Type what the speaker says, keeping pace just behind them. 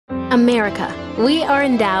America. We are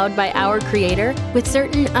endowed by our Creator with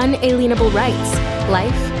certain unalienable rights: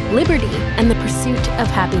 life, liberty, and the pursuit of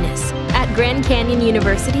happiness. At Grand Canyon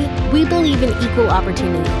University, we believe in equal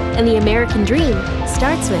opportunity, and the American dream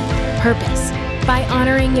starts with purpose. By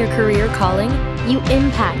honoring your career calling, you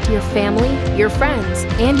impact your family, your friends,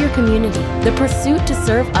 and your community. The pursuit to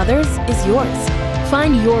serve others is yours.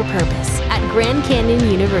 Find your purpose at Grand Canyon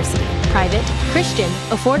University. Private, Christian,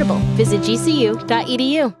 affordable. Visit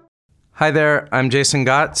gcu.edu. Hi there, I'm Jason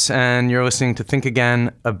Gotts, and you're listening to Think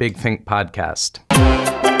Again, a Big Think podcast.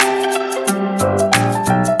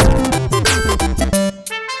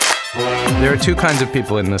 There are two kinds of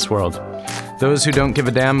people in this world. Those who don't give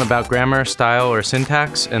a damn about grammar, style, or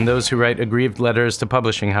syntax, and those who write aggrieved letters to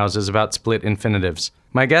publishing houses about split infinitives.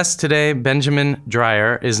 My guest today, Benjamin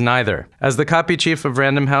Dreyer, is neither. As the copy chief of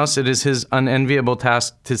Random House, it is his unenviable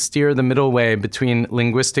task to steer the middle way between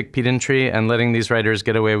linguistic pedantry and letting these writers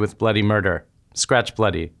get away with bloody murder. Scratch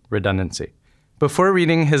bloody, redundancy. Before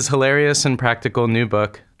reading his hilarious and practical new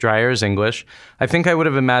book, Dreyer's English, I think I would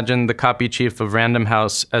have imagined the copy chief of Random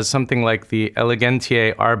House as something like the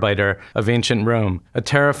elegentiae arbiter of ancient Rome, a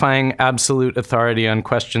terrifying absolute authority on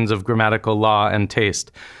questions of grammatical law and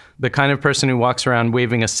taste, the kind of person who walks around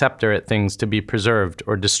waving a scepter at things to be preserved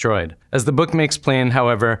or destroyed. As the book makes plain,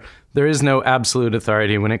 however, there is no absolute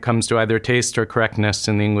authority when it comes to either taste or correctness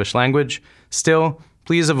in the English language. Still,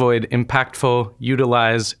 please avoid impactful,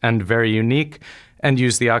 utilize, and very unique, and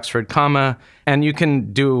use the Oxford comma, and you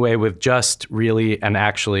can do away with just, really, and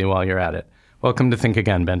actually while you're at it. Welcome to Think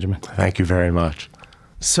Again, Benjamin. Thank you very much.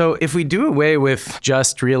 So if we do away with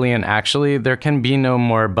just, really, and actually, there can be no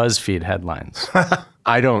more BuzzFeed headlines.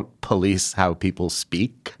 I don't police how people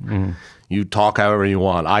speak. You talk however you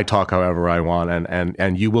want. I talk however I want,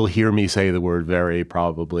 and you will hear me say the word very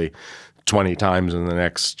probably 20 times in the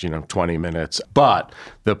next, 20 minutes. But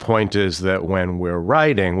the point is that when we're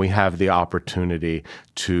writing, we have the opportunity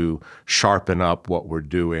to sharpen up what we're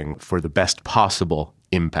doing for the best possible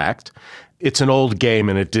impact. It's an old game,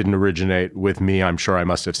 and it didn't originate with me. I'm sure I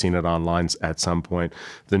must have seen it online at some point.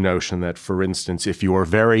 The notion that, for instance, if you're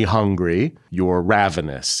very hungry, you're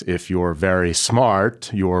ravenous. If you're very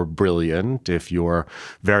smart, you're brilliant. If you're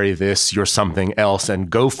very this, you're something else. And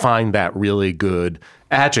go find that really good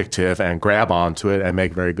adjective and grab onto it and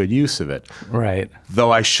make very good use of it. Right.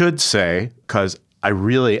 Though I should say, because I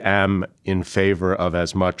really am in favor of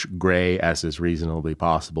as much gray as is reasonably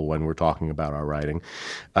possible when we're talking about our writing.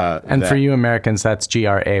 And for you Americans, that's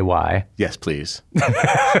Gray. Yes, please.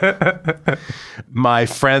 My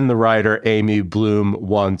friend, the writer Amy Bloom,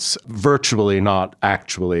 once, virtually not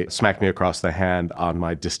actually, smacked me across the hand on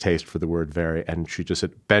my distaste for the word very. And she just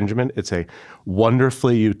said, Benjamin, it's a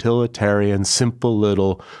wonderfully utilitarian, simple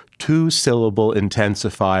little two-syllable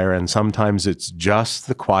intensifier, and sometimes it's just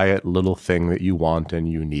the quiet little thing that you want and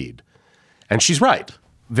you need. And she's right.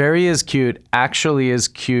 Very is cute, actually is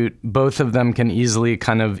cute. Both of them can easily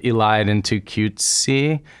kind of elide into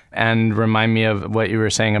cutesy and remind me of what you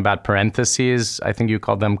were saying about parentheses. I think you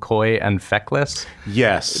called them coy and feckless.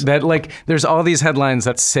 Yes. That there's all these headlines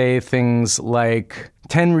that say things like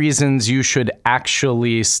 10 reasons you should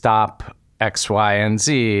actually stop X, Y, and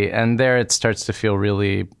Z. And there it starts to feel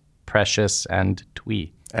really precious and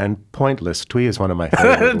twee. And pointless. Twee is one of my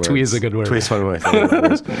favorite words. Twee is a good word. Twee is one of my favorite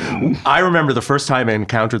words. I remember the first time I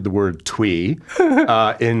encountered the word twee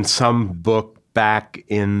in some book back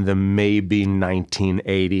in the maybe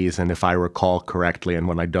 1980s. And if I recall correctly, and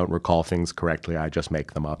when I don't recall things correctly, I just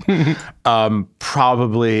make them up.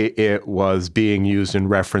 Probably it was being used in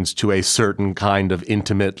reference to a certain kind of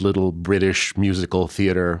intimate little British musical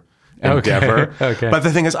theater endeavor. Okay. But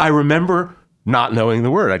the thing is, I remember not knowing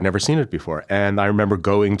the word. I'd never seen it before. And I remember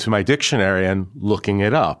going to my dictionary and looking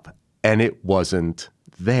it up, and it wasn't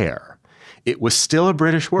there. It was still a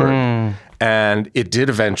British word. And it did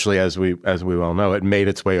eventually, as we well know, it made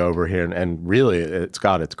its way over here, and really it's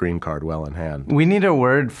got its green card well in hand. We need a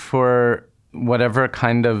word for whatever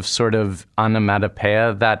kind of sort of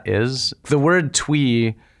onomatopoeia that is. The word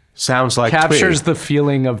twee sounds like captures the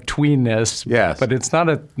feeling of tweeness. Yes, but it's not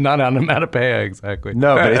onomatopoeia exactly.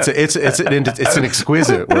 No, but it's an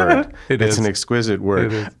exquisite word. It's an exquisite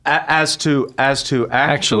word. As to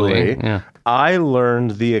actually, yeah. I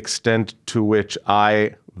learned the extent to which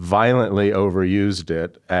I violently overused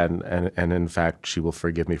it, and in fact, she will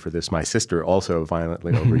forgive me for this. My sister also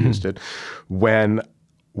violently overused it when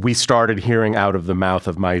we started hearing out of the mouth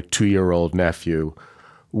of my 2-year-old nephew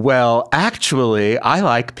well, actually, I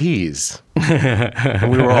like peas.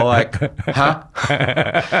 And we were all like, huh?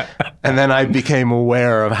 And then I became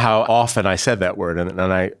aware of how often I said that word, and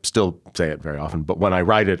I still say it very often, but when I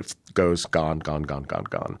write it, it goes gone, gone, gone, gone,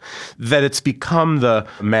 gone. That it's become the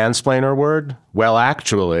mansplainer word. Well,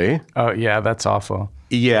 actually. Oh, yeah, that's awful.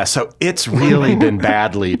 Yeah, so it's really been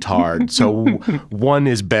badly tarred. So one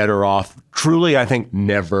is better off, truly, I think,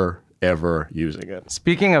 never ever using it.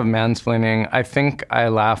 Speaking of mansplaining, I think I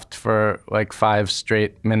laughed for like 5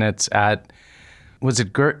 straight minutes at, was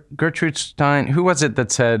it Gertrude Stein? Who was it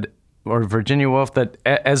that said, or Virginia Woolf, that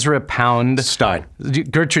Ezra Pound... Stein.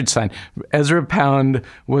 Gertrude Stein. Ezra Pound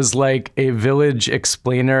was like a village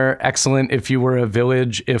explainer, excellent if you were a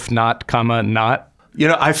village, if not, comma, not. You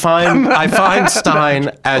know, I find Stein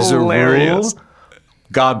as hilarious. A rule,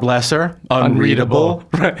 God bless her, unreadable.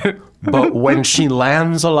 Right. But when she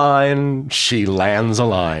lands a line, she lands a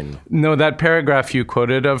line. No, that paragraph you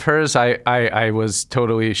quoted of hers, I was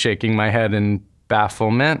totally shaking my head in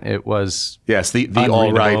bafflement. It was the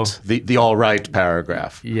all right, the all right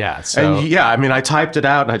paragraph. Yeah. So and yeah, I mean, I typed it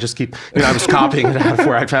out, and I just keep, I was copying it out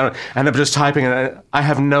where I found it, and I'm just typing it. I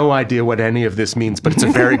have no idea what any of this means, but it's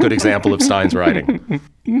a very good example of Stein's writing.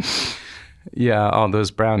 Yeah, all those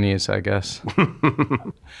brownies, I guess.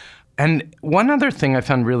 And one other thing I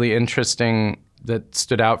found really interesting that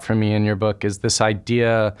stood out for me in your book is this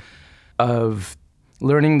idea of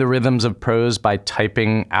learning the rhythms of prose by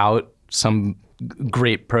typing out some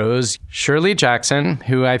great prose. Shirley Jackson,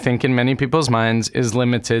 who I think in many people's minds is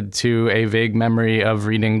limited to a vague memory of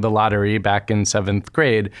reading The Lottery back in 7th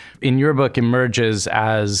grade, in your book emerges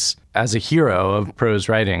as a hero of prose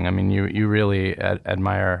writing. I mean, you really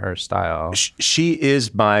admire her style. She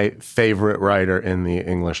is my favorite writer in the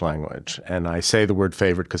English language. And I say the word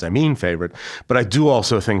favorite because I mean favorite, but I do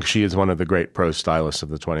also think she is one of the great prose stylists of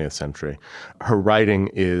the 20th century. Her writing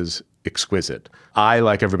is exquisite. I,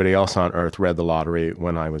 like everybody else on earth, read The Lottery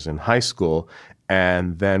when I was in high school.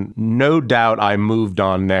 And then no doubt I moved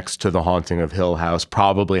on next to The Haunting of Hill House,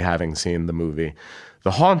 probably having seen the movie The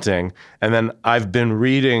Haunting. And then I've been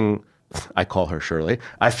reading, I call her Shirley,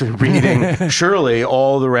 I've been reading Shirley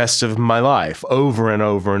all the rest of my life, over and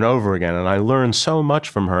over and over again. And I learned so much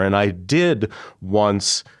from her. And I did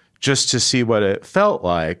once, just to see what it felt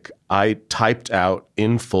like, I typed out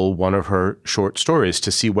in full one of her short stories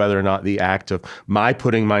to see whether or not the act of my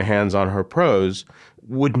putting my hands on her prose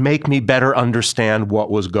would make me better understand what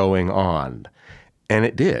was going on. And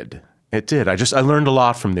it did. It did. I learned a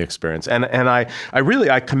lot from the experience. And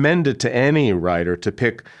I commend it to any writer to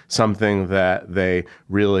pick something that they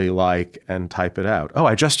really like and type it out. Oh,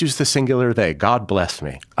 I just used the singular they. God bless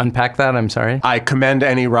me. Unpack that, I'm sorry. I commend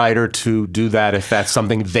any writer to do that if that's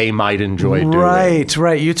something they might enjoy doing.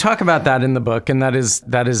 Right. You talk about that in the book, and that is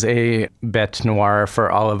a bête noire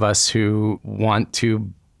for all of us who want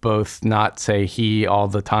to both not say he all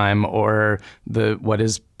the time or what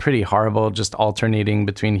is pretty horrible, just alternating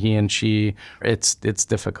between he and she. It's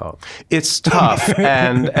difficult. It's tough.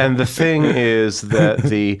 and the thing is that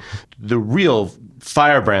the real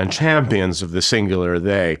firebrand champions of the singular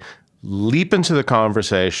they leap into the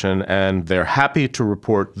conversation and they're happy to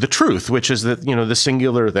report the truth, which is that, the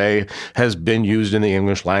singular they has been used in the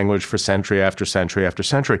English language for century after century after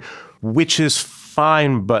century, which is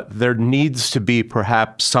fine, but there needs to be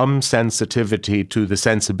perhaps some sensitivity to the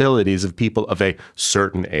sensibilities of people of a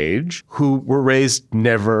certain age who were raised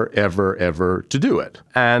never, ever, ever to do it.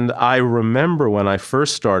 And I remember when I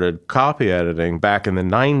first started copy editing back in the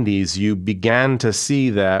 90s, you began to see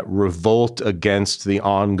that revolt against the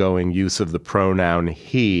ongoing use of the pronoun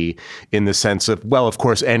he, in the sense of, well, of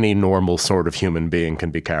course, any normal sort of human being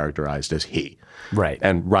can be characterized as he. Right.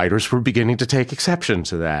 And writers were beginning to take exception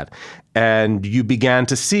to that. And you began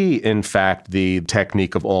to see, in fact, the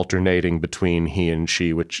technique of alternating between he and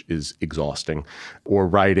she, which is exhausting, or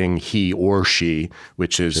writing he or she,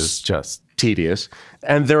 which is just tedious.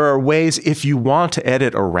 And there are ways, if you want to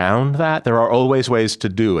edit around that, there are always ways to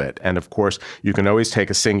do it. And of course, you can always take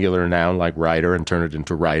a singular noun like writer and turn it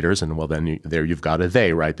into writers. And well, then there you've got a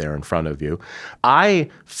they right there in front of you. I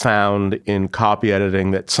found in copy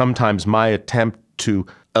editing that sometimes my attempt to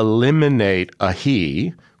eliminate a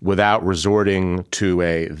he without resorting to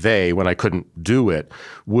a they when I couldn't do it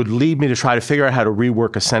would lead me to try to figure out how to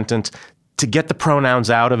rework a sentence to get the pronouns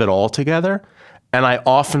out of it altogether. And I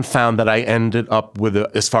often found that I ended up with,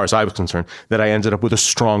 as far as I was concerned, that I ended up with a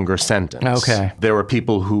stronger sentence. Okay. There were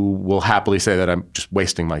people who will happily say that I'm just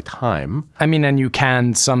wasting my time. I mean, and you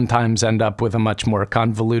can sometimes end up with a much more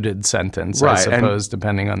convoluted sentence, I suppose,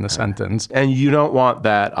 depending on the sentence. And you don't want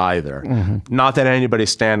that either. Mm-hmm. Not that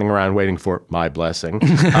anybody's standing around waiting for my blessing.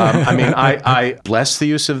 I mean, I bless the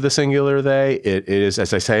use of the singular they. It is,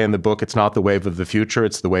 as I say in the book, it's not the wave of the future,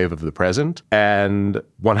 it's the wave of the present. And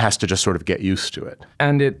one has to just sort of get used to it.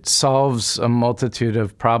 And it solves a multitude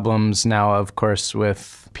of problems now, of course,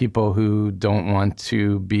 with people who don't want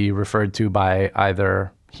to be referred to by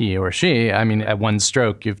either he or she. I mean, at one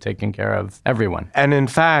stroke, you've taken care of everyone. And in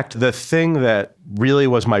fact, the thing that really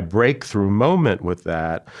was my breakthrough moment with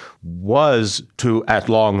that was to, at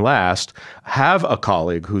long last, have a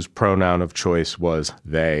colleague whose pronoun of choice was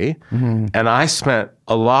they. Mm-hmm. And I spent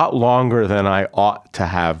a lot longer than I ought to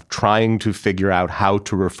have trying to figure out how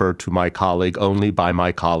to refer to my colleague only by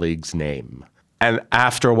my colleague's name. And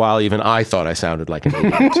after a while, even I thought I sounded like an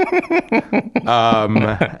idiot.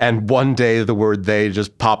 And one day the word they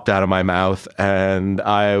just popped out of my mouth and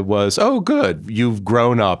I was, oh, good, you've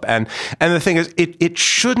grown up. And the thing is, it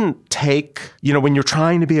shouldn't take, when you're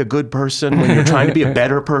trying to be a good person, when you're trying to be a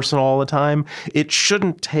better person all the time, it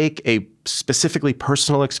shouldn't take a specifically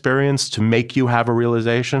personal experience to make you have a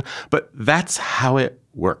realization. But that's how it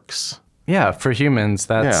works. Yeah, for humans,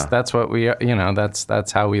 that's what we,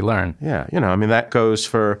 that's how we learn. Yeah, I mean, that goes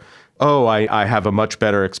for, I have a much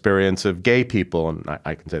better experience of gay people, and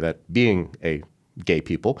I can say that being a gay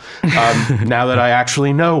people, now that I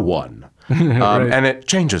actually know one. Right. And it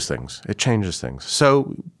changes things.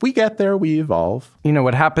 So we get there, we evolve.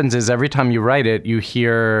 What happens is every time you write it, you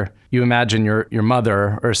imagine your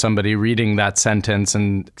mother or somebody reading that sentence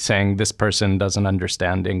and saying, this person doesn't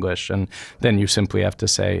understand English. And then you simply have to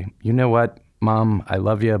say, you know what, Mom, I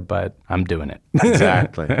love you, but I'm doing it.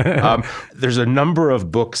 Exactly. There's a number of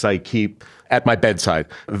books I keep at my bedside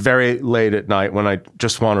very late at night when I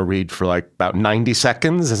just want to read for like about 90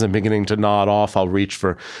 seconds. As I'm beginning to nod off, I'll reach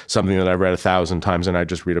for something that I've read 1,000 times and I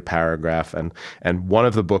just read a paragraph. And one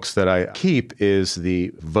of the books that I keep is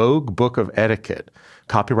the Vogue Book of Etiquette,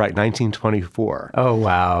 copyright 1924. Oh,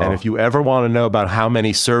 wow. And if you ever want to know about how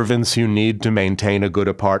many servants you need to maintain a good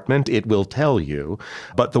apartment, it will tell you.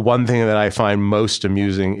 But the one thing that I find most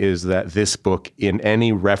amusing is that this book, in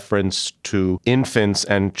any reference to infants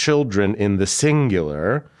and children in the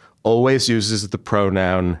singular, always uses the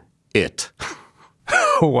pronoun it.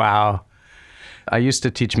 Wow. I used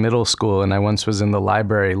to teach middle school, and I once was in the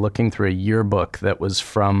library looking through a yearbook that was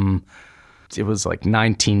from, it was like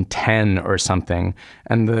 1910 or something.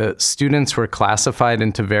 And the students were classified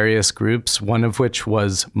into various groups, one of which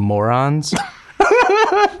was morons.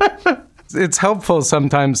 It's helpful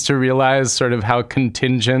sometimes to realize sort of how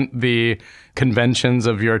contingent the conventions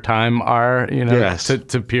of your time are, yes.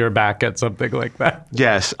 to peer back at something like that.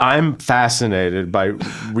 Yes, I'm fascinated by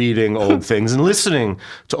reading old things and listening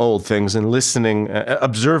to old things and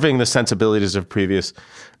observing the sensibilities of previous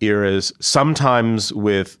eras, sometimes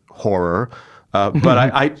with horror. But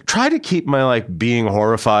I try to keep my being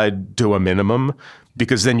horrified to a minimum,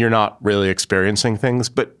 because then you're not really experiencing things,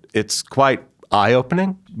 but it's quite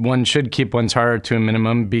eye-opening. One should keep one's horror to a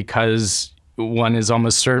minimum because one is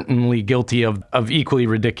almost certainly guilty of equally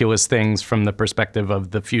ridiculous things from the perspective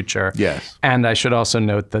of the future. Yes. And I should also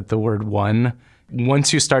note that the word one,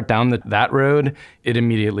 once you start down that road, it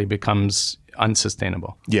immediately becomes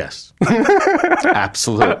unsustainable. Yes.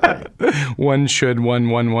 Absolutely. One,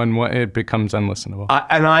 it becomes unlistenable.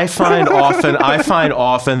 I find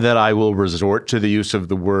often that I will resort to the use of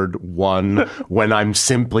the word one when I'm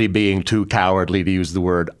simply being too cowardly to use the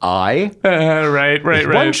word I. Right.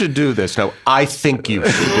 One should do this. No, I think you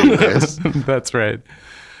should do this. That's right.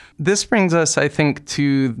 This brings us, I think,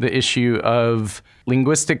 to the issue of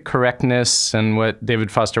linguistic correctness and what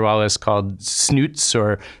David Foster Wallace called snoots,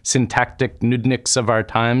 or syntactic nudniks of our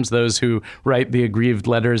times, those who write the aggrieved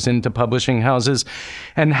letters into publishing houses,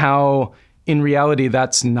 and how, in reality,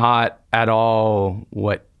 that's not at all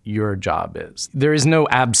what your job is. There is no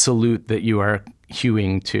absolute that you are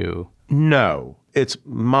hewing to. No. It's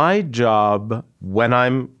my job when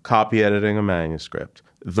I'm copy editing a manuscript.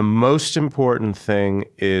 The most important thing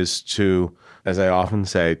is to, as I often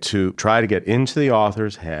say, to try to get into the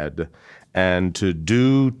author's head and to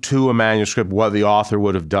do to a manuscript what the author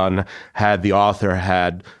would have done had the author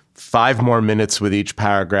had 5 more minutes with each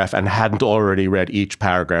paragraph and hadn't already read each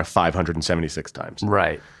paragraph 576 times.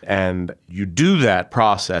 Right. And you do that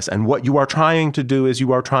process, and what you are trying to do is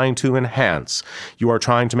you are trying to enhance. You are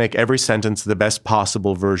trying to make every sentence the best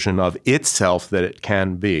possible version of itself that it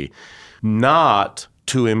can be, not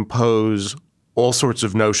to impose all sorts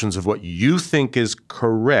of notions of what you think is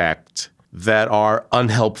correct that are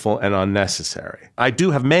unhelpful and unnecessary. I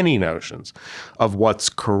do have many notions of what's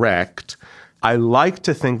correct. I like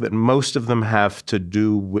to think that most of them have to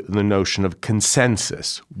do with the notion of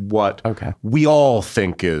consensus, what we all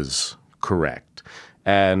think is correct.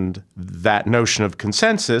 And that notion of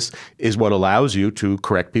consensus is what allows you to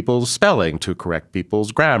correct people's spelling, to correct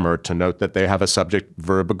people's grammar, to note that they have a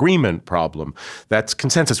subject-verb agreement problem. That's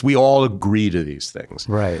consensus. We all agree to these things.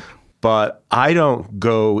 Right. But I don't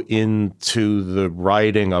go into the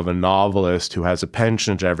writing of a novelist who has a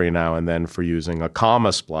penchant every now and then for using a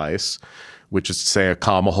comma splice, which is to say a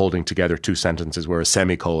comma holding together two sentences where a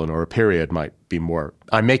semicolon or a period might be more,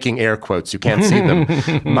 I'm making air quotes, you can't see them,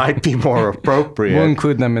 might be more appropriate. We'll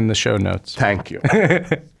include them in the show notes. Thank you.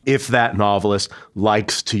 If that novelist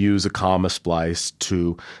likes to use a comma splice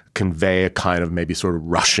to convey a kind of maybe sort of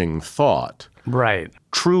rushing thought. Right.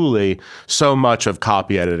 Truly, so much of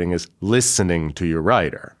copy editing is listening to your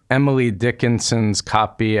writer. Emily Dickinson's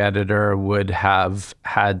copy editor would have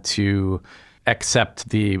had to accept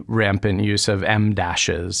the rampant use of M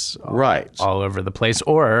dashes all over the place,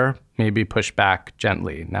 or maybe push back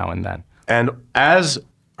gently now and then. And as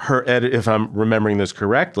her if I'm remembering this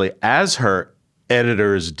correctly, as her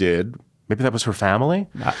editors did, maybe that was her family?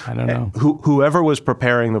 I don't know. Whoever was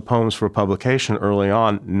preparing the poems for publication early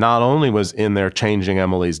on not only was in there changing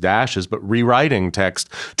Emily's dashes, but rewriting text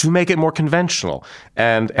to make it more conventional.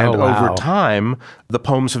 And over time, the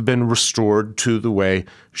poems have been restored to the way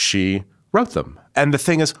she wrote them. And the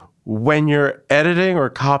thing is, when you're editing or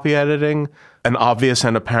copy editing an obvious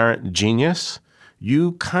and apparent genius,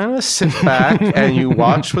 you kind of sit back and you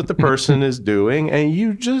watch what the person is doing and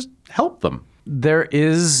you just help them. There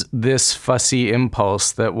is this fussy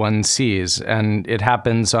impulse that one sees, and it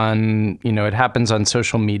happens on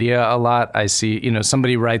social media a lot. I see,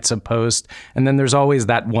 somebody writes a post, and then there's always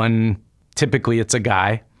that one, typically it's a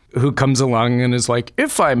guy, who comes along and is like,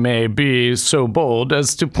 if I may be so bold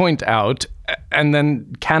as to point out, and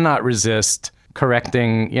then cannot resist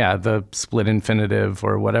correcting, the split infinitive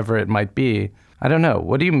or whatever it might be. I don't know.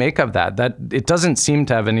 What do you make of that? That it doesn't seem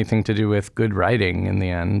to have anything to do with good writing in the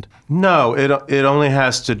end. No, it only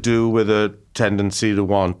has to do with a tendency to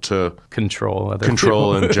want to control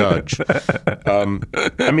and judge.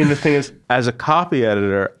 The thing is, as a copy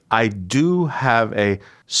editor, I do have a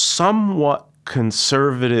somewhat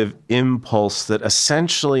conservative impulse that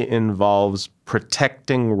essentially involves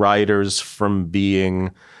protecting writers from being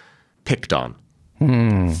picked on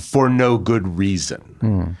for no good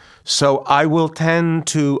reason. So I will tend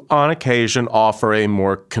to, on occasion, offer a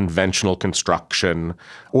more conventional construction,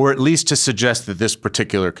 or at least to suggest that this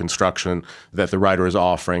particular construction that the writer is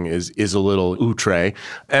offering is a little outre.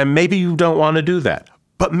 And maybe you don't want to do that.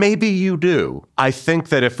 But maybe you do. I think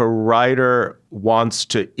that if a writer wants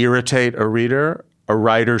to irritate a reader, a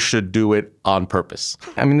writer should do it on purpose.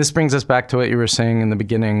 This brings us back to what you were saying in the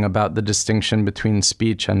beginning about the distinction between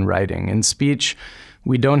speech and writing. In speech,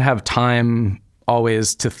 we don't have time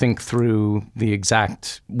always to think through the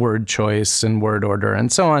exact word choice and word order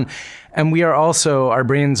and so on. And we are also, our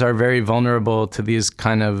brains are very vulnerable to these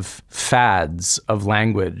kind of fads of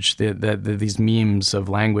language, these memes of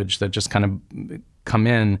language that just kind of come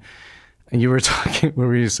in. And you were talking, what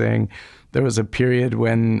were you saying? There was a period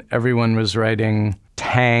when everyone was writing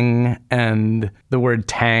tang and the word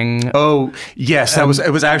tang. Oh, yes. It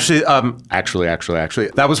was actually,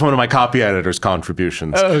 that was one of my copy editor's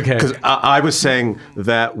contributions. Oh, okay. Because I was saying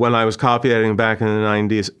that when I was copy editing back in the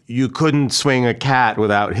 90s, you couldn't swing a cat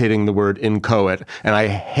without hitting the word inchoate. And I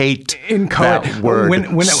hate that word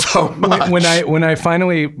so much. When I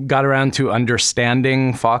finally got around to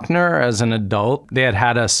understanding Faulkner as an adult, they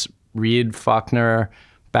had us read Faulkner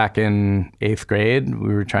back in 8th grade.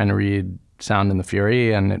 We were trying to read Sound and the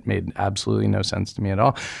Fury, and it made absolutely no sense to me at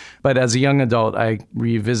all. But as a young adult, I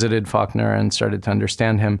revisited Faulkner and started to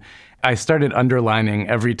understand him. I started underlining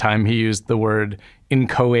every time he used the word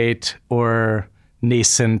inchoate or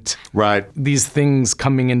nascent. Right. These things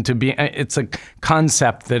coming into being. It's a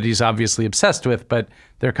concept that he's obviously obsessed with, but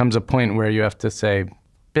there comes a point where you have to say,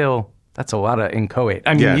 Bill, that's a lot of inchoate.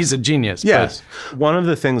 Yes. He's a genius. Yes. But one of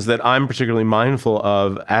the things that I'm particularly mindful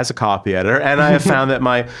of as a copy editor, and I have found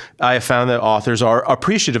that authors are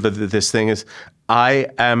appreciative of this thing, is I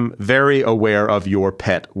am very aware of your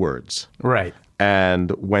pet words. Right.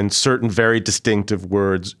 And when certain very distinctive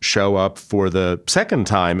words show up for the second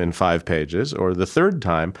time in 5 pages or the third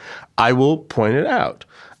time, I will point it out.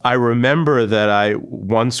 I remember that I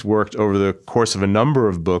once worked over the course of a number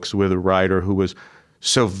of books with a writer who was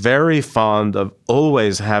so very fond of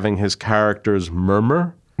always having his characters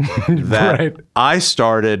murmur that Right. I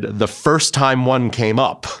started the first time one came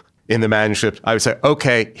up in the manuscript. I would say,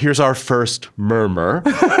 okay, here's our first murmur.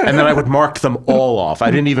 And then I would mark them all off.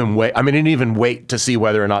 I didn't even wait to see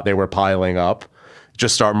whether or not they were piling up.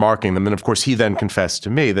 Just start marking them. And of course, he then confessed to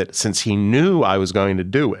me that since he knew I was going to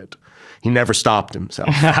do it, he never stopped himself.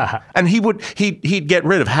 And he'd get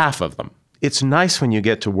rid of half of them. It's nice when you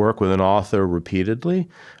get to work with an author repeatedly.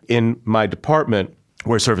 In my department,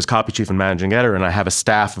 where I serve as copy chief and managing editor, and I have a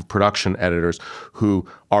staff of production editors who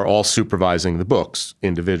are all supervising the books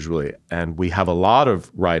individually. And we have a lot of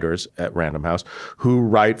writers at Random House who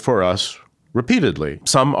write for us repeatedly.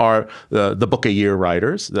 Some are the book a year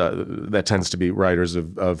writers. That tends to be writers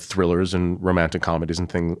of thrillers and romantic comedies and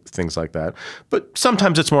things like that. But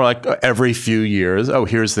sometimes it's more like every few years, oh,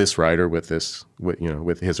 here's this writer with his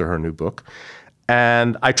or her new book.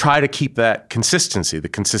 And I try to keep that consistency, the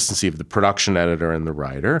consistency of the production editor and the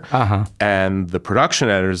writer. And the production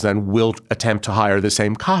editors then will attempt to hire the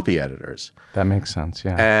same copy editors. That makes sense,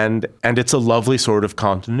 yeah. And it's a lovely sort of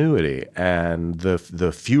continuity. And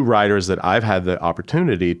the few writers that I've had the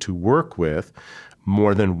opportunity to work with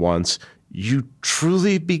more than once, you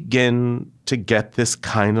truly begin to get this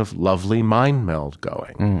kind of lovely mind meld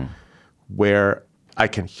going, where I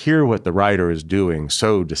can hear what the writer is doing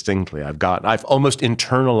so distinctly. I've almost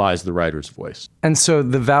internalized the writer's voice. And so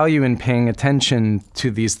the value in paying attention to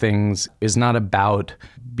these things is not about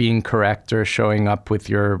being correct or showing up with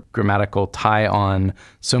your grammatical tie on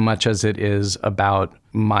so much as it is about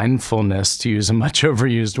mindfulness, to use a much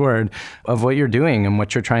overused word, of what you're doing and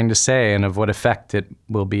what you're trying to say and of what effect it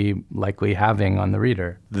will be likely having on the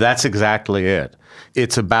reader. That's exactly it.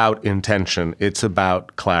 It's about intention. It's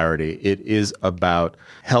about clarity. It is about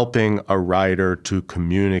helping a writer to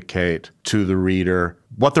communicate to the reader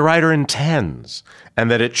what the writer intends,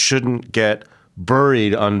 and that it shouldn't get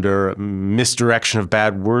buried under misdirection of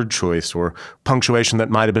bad word choice or punctuation that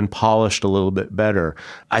might have been polished a little bit better.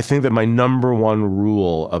 I think that my number one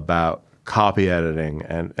rule about copy editing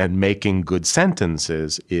and making good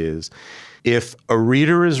sentences is if a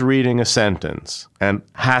reader is reading a sentence and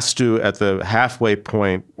has to, at the halfway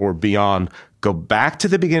point or beyond, go back to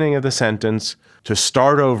the beginning of the sentence to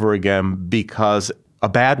start over again because a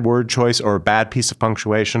bad word choice or a bad piece of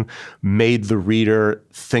punctuation made the reader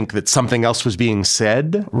think that something else was being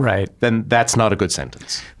said, right, then that's not a good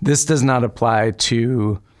sentence. This does not apply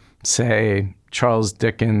to, say, Charles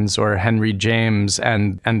Dickens or Henry James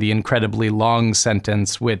and the incredibly long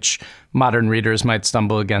sentence, which modern readers might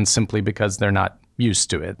stumble against simply because they're not used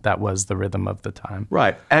to it. That was the rhythm of the time.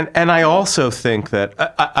 Right. And I also think that,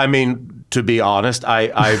 I mean, to be honest,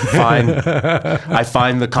 I find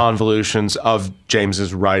the convolutions of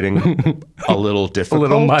James's writing a little difficult. A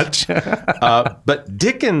little much. But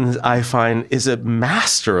Dickens, I find, is a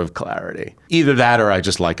master of clarity. Either that or I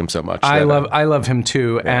just like him so much. I love him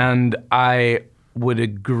too. Yeah. And I would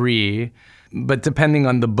agree. But depending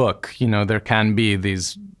on the book, there can be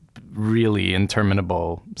these really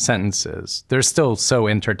interminable sentences. They're still so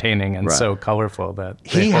entertaining and so colorful that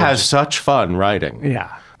he has such fun writing.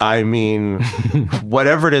 Yeah. I mean,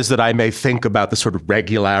 whatever it is that I may think about the sort of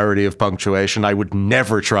regularity of punctuation, I would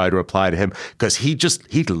never try to apply to him because he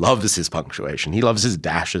loves his punctuation. He loves his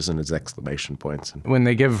dashes and his exclamation points. When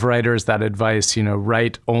they give writers that advice,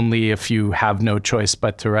 write only if you have no choice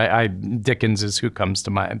but to write. Dickens is who comes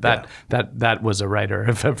to mind. That was a writer,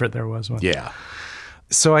 if ever there was one. Yeah.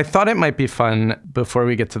 So I thought it might be fun, before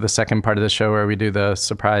we get to the second part of the show where we do the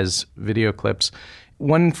surprise video clips,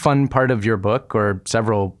 one fun part of your book, or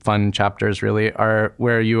several fun chapters really, are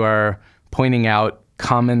where you are pointing out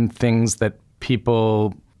common things that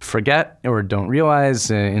people forget or don't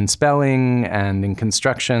realize in spelling and in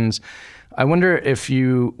constructions. I wonder if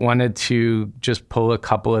you wanted to just pull a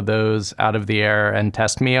couple of those out of the air and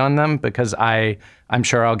test me on them, because I'm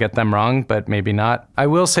sure I'll get them wrong, but maybe not. I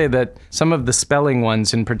will say that some of the spelling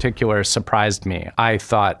ones in particular surprised me. I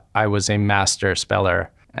thought I was a master speller,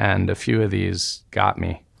 and a few of these got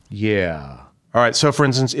me. Yeah. All right. So, for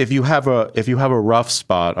instance, if you have a rough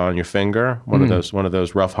spot on your finger, one of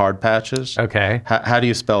those rough hard patches. Okay. How do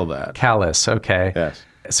you spell that? Callus. Okay. Yes.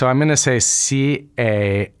 So I'm going to say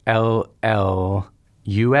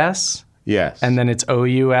CALLUS. Yes. And then it's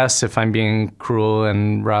OUS if I'm being cruel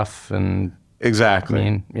and rough and exactly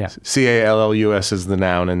mean. Yeah. CALLUS is the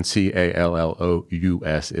noun and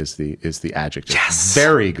CALLOUS is the adjective. Yes.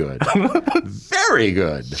 Very good. Very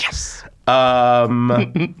good. Yes.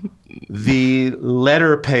 The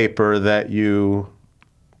letter paper that you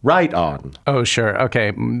right on. Oh, sure.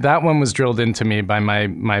 Okay. That one was drilled into me by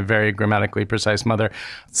my very grammatically precise mother.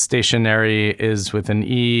 Stationary is with an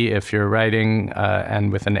E if you're writing,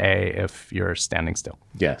 and with an A if you're standing still.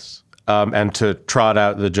 Yes. And to trot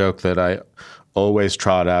out the joke that I always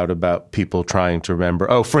trot out about people trying to remember.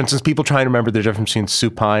 Oh, for instance, people trying to remember the difference between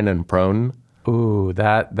supine and prone. Ooh,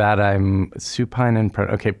 that I'm supine and prone.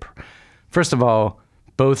 Okay. First of all,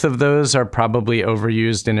 both of those are probably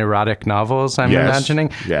overused in erotic novels, I'm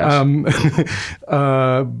imagining. Yes.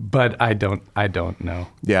 But I don't know.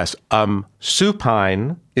 Yes.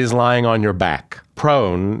 Supine is lying on your back.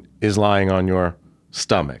 Prone is lying on your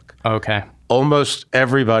stomach. Okay. Almost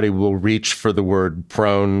everybody will reach for the word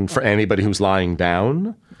prone for anybody who's lying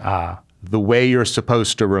down. The way you're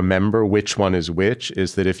supposed to remember which one is which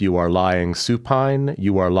is that if you are lying supine,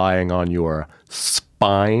 you are lying on your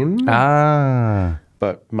spine.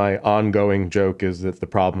 But my ongoing joke is that the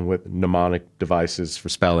problem with mnemonic devices for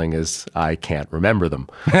spelling is I can't remember them.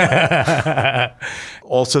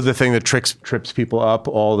 Also, the thing that trips people up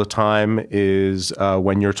all the time is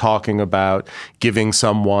when you're talking about giving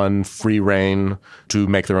someone free rein to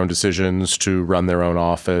make their own decisions, to run their own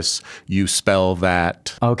office, you spell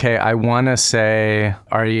that. Okay, I want to say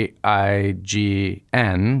REIGN,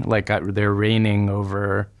 like they're reigning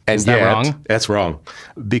over. Is that wrong? That's wrong.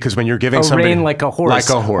 Because when you're giving somebody rein like a horse. Like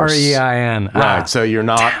a horse. REIN. Right. So you're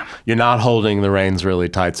not holding the reins really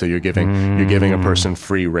tight. So you're giving a person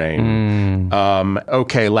free rein.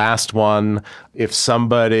 Okay, last one. If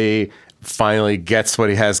somebody finally gets what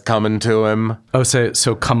he has coming to him. Oh, so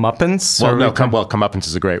comeuppance? Comeuppance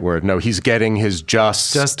is a great word. No, he's getting his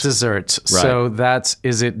just desserts. Right. So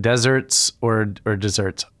is it deserts or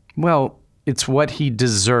desserts? Well, it's what he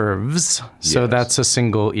deserves. So that's a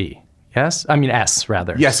single E. Yes? I mean S,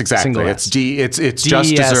 rather. Yes, exactly. Single it's S. It's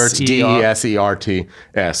just desserts,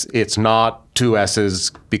 DESERTS. It's not two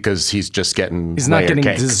S's because he's just getting He's not getting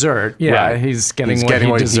cake. Dessert. Yeah, right. He's getting what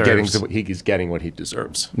he deserves. He's getting what he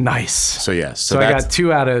deserves. Nice. So yes. So I got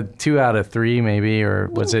 2 out of 3 maybe, or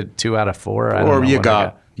was it 2 out of 4? I don't know you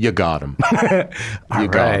got him. You got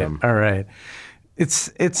him. All right.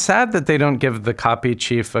 It's sad that they don't give the copy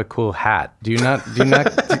chief a cool hat. Do you not?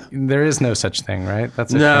 There is no such thing, right?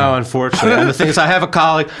 That's shame. Unfortunately. And the thing is, I have a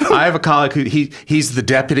colleague who he's the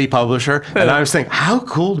deputy publisher, and I was thinking, how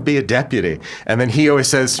cool to be a deputy. And then he always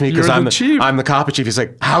says to me, because I'm the copy chief, he's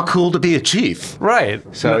like, how cool to be a chief. Right.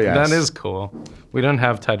 So yes. That is cool. We don't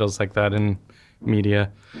have titles like that in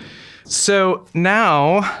media. So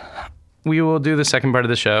now we will do the second part of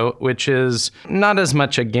the show, which is not as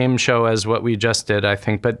much a game show as what we just did, I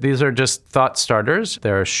think, but these are just thought starters.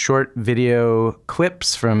 There are short video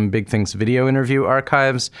clips from Big Things video interview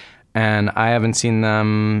archives, and I haven't seen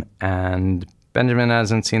them, and Benjamin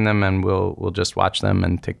hasn't seen them, and we'll just watch them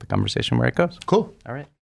and take the conversation where it goes. Cool. All right.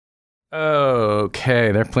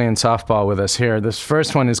 Okay, they're playing softball with us here. This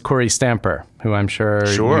first one is Corey Stamper, who I'm sure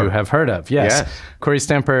you have heard of. Yes. Corey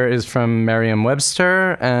Stamper is from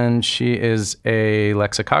Merriam-Webster, and she is a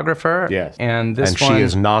lexicographer. Yes. And she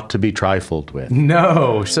is not to be trifled with.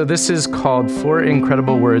 No. So this is called 4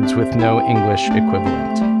 Incredible Words with No English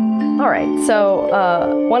Equivalent. All right,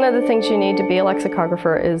 so one of the things you need to be a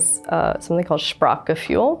lexicographer is something called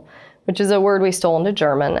Sprachgefühl, which is a word we stole into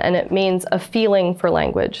German, and it means a feeling for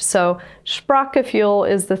language. So Sprachgefühl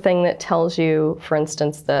is the thing that tells you, for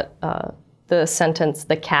instance, that the sentence,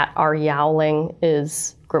 the cat are yowling,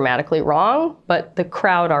 is grammatically wrong, but the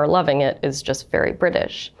crowd are loving it is just very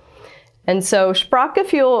British. And so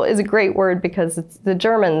Sprachgefühl is a great word because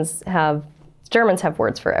Germans have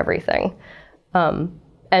words for everything.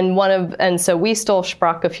 And so we stole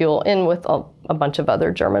Sprachgefühl in with a bunch of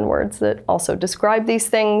other German words that also describe these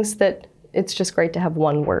things that it's just great to have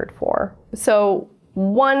one word for. So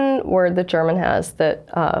one word that German has that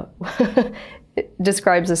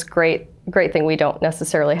describes this great thing we don't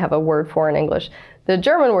necessarily have a word for in English. The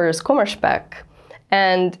German word is Kummerspeck,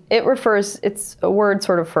 and it's a word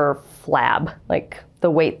sort of for flab, like the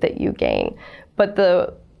weight that you gain. But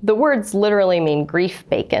the words literally mean grief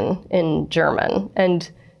bacon in German. And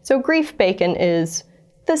so grief bacon is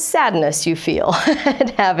the sadness you feel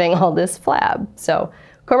at having all this flab. So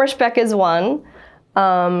Kummerspeck is one.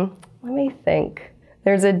 Let me think.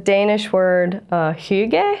 There's a Danish word,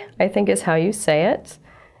 hygge, I think is how you say it.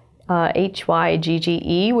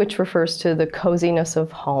 Hygge, which refers to the coziness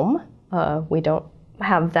of home. We don't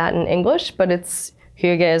have that in English, but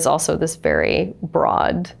hygge is also this very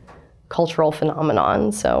broad cultural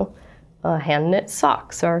phenomenon. So hand-knit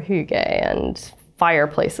socks are hygge, and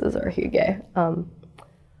fireplaces are hygge.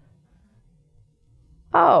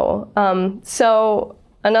 So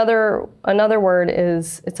Another word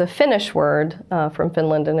it's a Finnish word from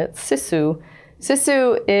Finland, and it's sisu.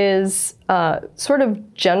 Sisu is sort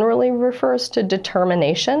of generally refers to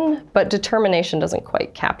determination, but determination doesn't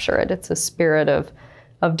quite capture it. It's a spirit of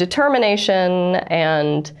determination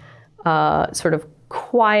and sort of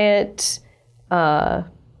quiet. Sisu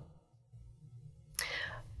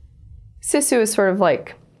is sort of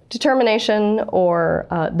like determination, or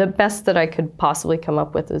the best that I could possibly come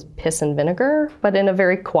up with is piss and vinegar, but in a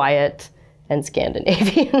very quiet and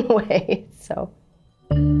Scandinavian way. So.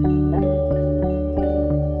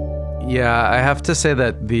 Yeah, I have to say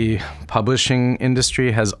that the publishing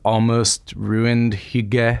industry has almost ruined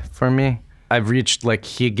hygge for me. I've reached like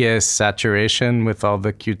hygge saturation with all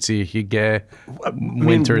the cutesy hygge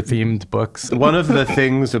winter-themed books. One of the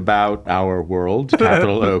things about our world,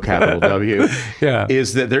 capital O, capital W,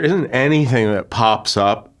 is that there isn't anything that pops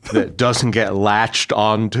up that doesn't get latched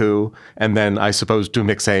onto, and then I suppose to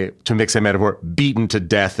mix a metaphor, beaten to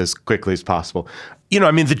death as quickly as possible. You know,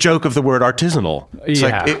 I mean, the joke of the word artisanal. It's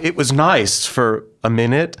like it was nice for a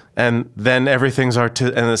minute, and then everything's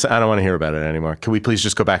artisanal, and I don't want to hear about it anymore. Can we please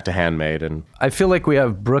just go back to handmade? And I feel like we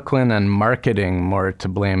have Brooklyn and marketing more to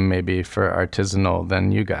blame maybe for artisanal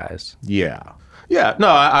than you guys. Yeah. Yeah, no,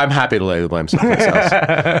 I'm happy to lay the blame someplace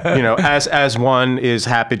else. You know, as one is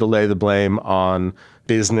happy to lay the blame on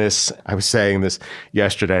business. I was saying this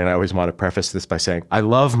yesterday, and I always want to preface this by saying, I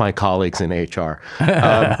love my colleagues in HR,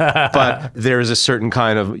 but there is a certain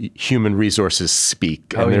kind of human resources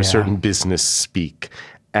speak, and there's certain business speak.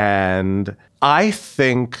 And I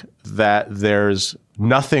think that there's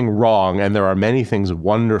nothing wrong, and there are many things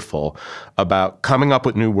wonderful about coming up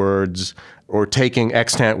with new words or taking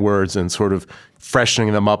extant words and sort of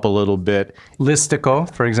freshening them up a little bit.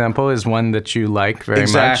 Listicle, for example, is one that you like very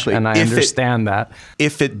much, and I understand that.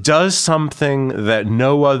 If it does something that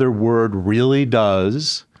no other word really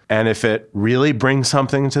does, and if it really brings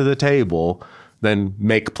something to the table, then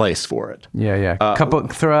make place for it. Yeah.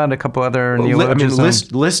 Throw out a couple other neologisms.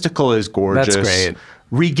 Listicle is gorgeous. That's great.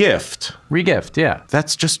 Regift, yeah.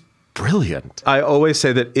 That's just brilliant. I always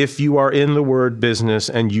say that if you are in the word business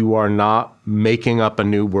and you are not making up a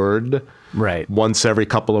new word once every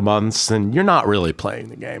couple of months, then you're not really playing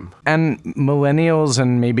the game. And millennials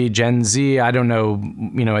and maybe Gen Z, I don't know,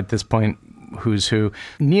 at this point, who's who.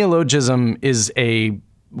 Neologism is a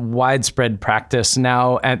widespread practice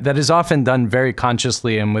now, and that is often done very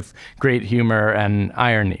consciously and with great humor and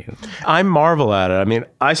irony. I marvel at it. I mean,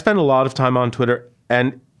 I spend a lot of time on Twitter,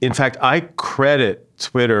 and in fact, I credit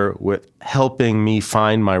Twitter with helping me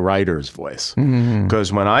find my writer's voice.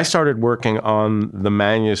 Because when I started working on the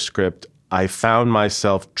manuscript, I found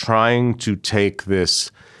myself trying to take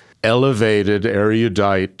this elevated,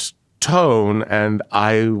 erudite tone, and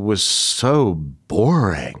I was so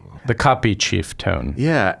boring. The copy chief tone.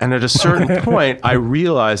 Yeah, and at a certain point, I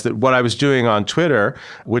realized that what I was doing on Twitter,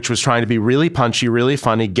 which was trying to be really punchy, really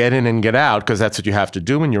funny, get in and get out, because that's what you have to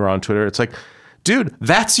do when you're on Twitter. It's like, dude,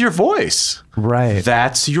 that's your voice. Right.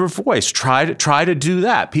 That's your voice. Try to do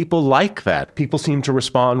that. People like that. People seem to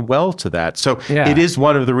respond well to that. So it is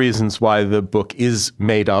one of the reasons why the book is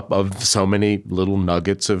made up of so many little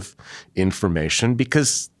nuggets of information,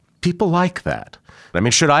 because people like that. I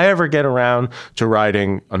mean, should I ever get around to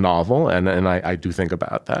writing a novel, and I do think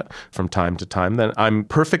about that from time to time, then I'm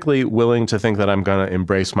perfectly willing to think that I'm going to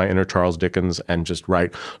embrace my inner Charles Dickens and just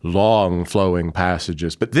write long, flowing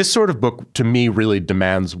passages. But this sort of book, to me, really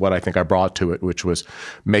demands what I think I brought to it, which was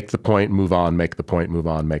make the point, move on, make the point, move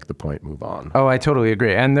on, make the point, move on. Oh, I totally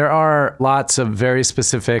agree. And there are lots of very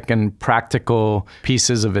specific and practical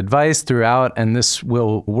pieces of advice throughout, and this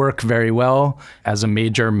will work very well as a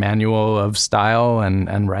major manual of style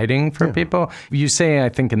and writing for people. You say, I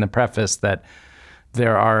think in the preface, that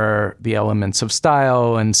there are the elements of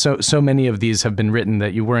style, and so many of these have been written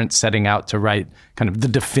that you weren't setting out to write kind of the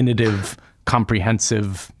definitive,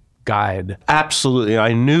 comprehensive guide. Absolutely.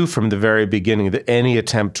 I knew from the very beginning that any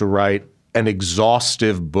attempt to write an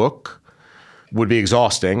exhaustive book would be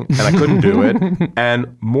exhausting, and I couldn't do it.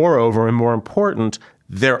 And moreover, and more important,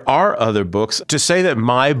 there are other books. To say that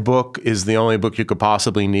my book is the only book you could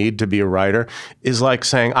possibly need to be a writer is like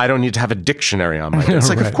saying I don't need to have a dictionary on my desk. It's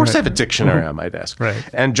like, of course I have a dictionary on my desk. Right.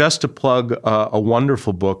 And just to plug a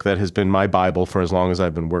wonderful book that has been my Bible for as long as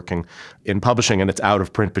I've been working in publishing, and it's out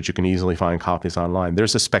of print, but you can easily find copies online.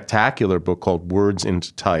 There's a spectacular book called Words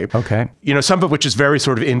into Type. Okay. Some of which is very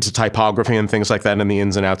sort of into typography and things like that, and the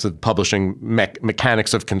ins and outs of publishing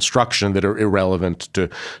mechanics of construction that are irrelevant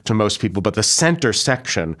to most people. But the center section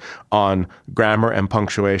on grammar and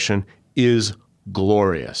punctuation is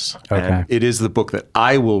glorious. Okay. And it is the book that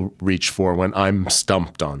I will reach for when I'm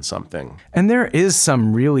stumped on something. And there is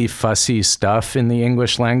some really fussy stuff in the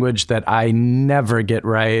English language that I never get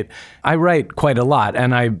right. I write quite a lot,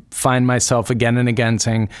 and I find myself again and again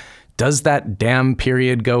saying, does that damn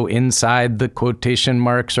period go inside the quotation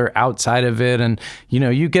marks or outside of it? And,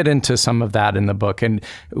 you get into some of that in the book, and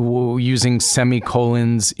using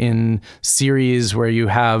semicolons in series where you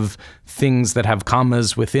have things that have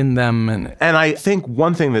commas within them. And I think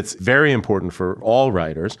one thing that's very important for all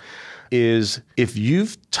writers is if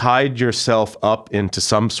you've tied yourself up into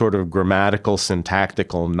some sort of grammatical,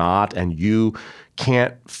 syntactical knot and you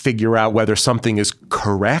can't figure out whether something is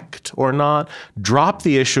correct or not, drop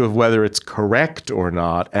the issue of whether it's correct or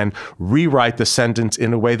not and rewrite the sentence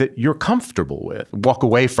in a way that you're comfortable with. Walk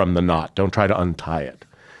away from the knot. Don't try to untie it.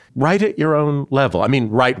 Write at your own level. I mean,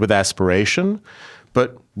 write with aspiration,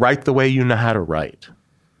 but write the way you know how to write.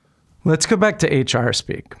 let's go back to HR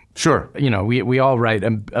speak. Sure. We all write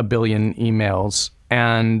a billion emails,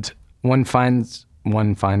 and one finds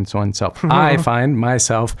oneself. I find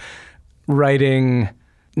myself writing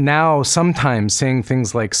now sometimes saying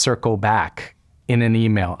things like circle back in an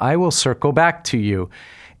email. I will circle back to you.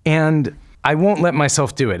 And I won't let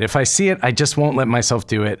myself do it. If I see it, I just won't let myself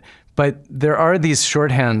do it. But there are these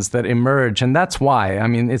shorthands that emerge, and that's why. I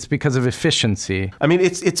mean, it's because of efficiency. I mean,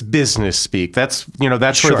 it's business speak. That's where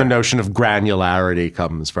the notion of granularity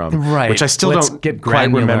comes from. Right. Which I still Let's don't get quite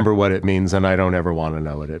granular. remember what it means, and I don't ever want to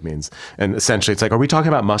know what it means. And essentially, it's like, are we talking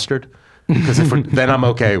about mustard? Because then I'm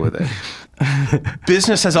okay with it.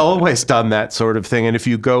 Business has always done that sort of thing. And if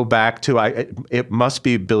you go back to, it must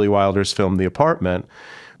be Billy Wilder's film, The Apartment,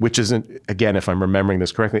 which is, again, if I'm remembering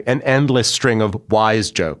this correctly, an endless string of wise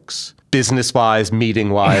jokes, business-wise,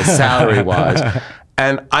 meeting-wise, salary-wise.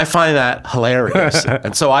 And I find that hilarious.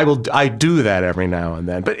 And so I do that every now and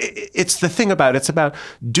then. But it's the thing about it's about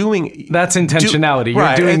doing. That's intentionality. You're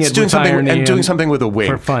right, doing it's it doing with something irony and doing something with a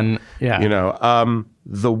wink. for fun. Yeah.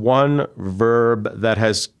 The one verb that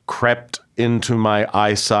has crept into my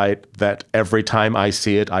eyesight that every time I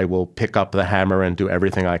see it, I will pick up the hammer and do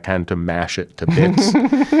everything I can to mash it to bits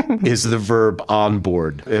is the verb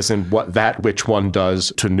onboard, as in which one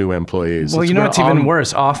does to new employees. Well, it's even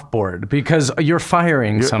worse, off-board, because you're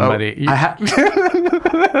firing somebody.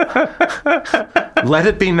 Let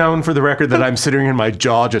it be known for the record that I'm sitting here and my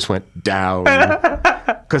jaw just went down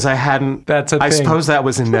because I hadn't. That's a thing. I suppose that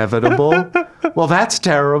was inevitable. Well, that's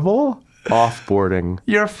terrible. Offboarding.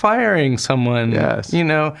 You're firing someone. Yes.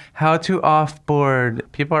 How to offboard.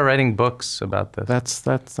 People are writing books about this. That's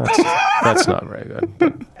not very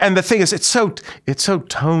good. And the thing is, it's so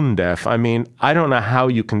tone deaf. I mean, I don't know how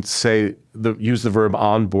you can use the verb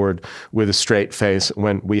onboard with a straight face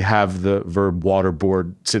when we have the verb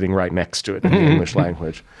waterboard sitting right next to it in the English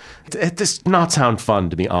language. It does not sound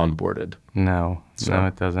fun to be onboarded. No,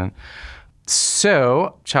 it doesn't.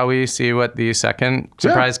 So, shall we see what the second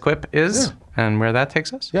surprise quip is and where that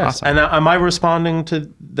takes us? Yes. Awesome. And am I responding to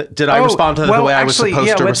did I respond to that the way I was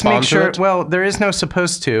supposed to respond to it? Well, there is no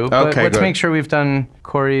supposed to, but Okay, let's good. make sure we've done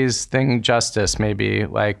Corey's thing justice, maybe,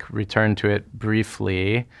 like return to it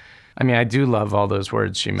briefly. I mean, I do love all those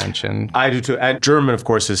words she mentioned. I do too. And German, of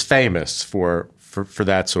course, is famous for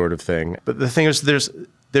that sort of thing. But the thing is, there's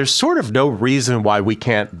sort of no reason why we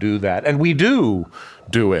can't do that. And we do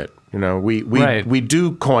it. We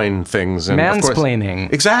do coin things. And Mansplaining. Of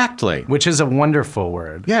course, exactly. Which is a wonderful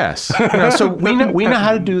word. Yes. So we know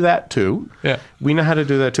how to do that too. Yeah. We know how to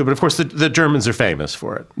do that too. But of course, the Germans are famous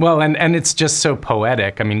for it. Well, and it's just so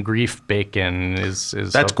poetic. I mean, grief bacon is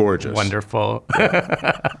That's gorgeous. Wonderful.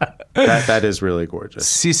 That is really gorgeous.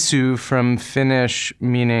 Sisu from Finnish,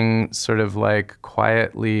 meaning sort of like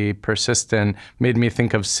quietly persistent, made me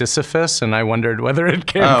think of Sisyphus, and I wondered whether it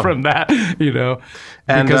came from that,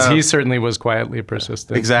 And, because he certainly was quietly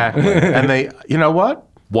persistent. Exactly. And they, you know what?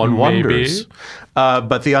 One wonders.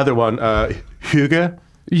 But the other one, Hygge.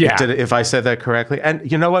 Yeah. If I said that correctly. And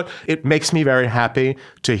you know what? It makes me very happy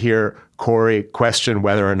to hear Corey question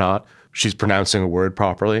whether or not she's pronouncing a word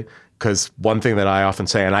properly. Because one thing that I often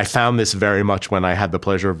say, and I found this very much when I had the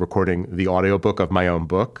pleasure of recording the audiobook of my own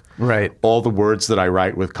book. Right. All the words that I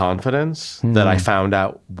write with confidence that I found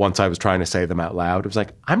out once I was trying to say them out loud, it was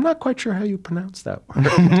like, I'm not quite sure how you pronounce that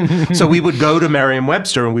word. So we would go to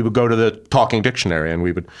Merriam-Webster and we would go to the Talking Dictionary and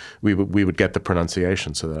we would get the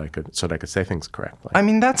pronunciation so that I could say things correctly. I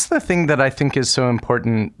mean, that's the thing that I think is so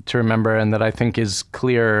important to remember and that I think is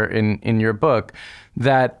clear in your book,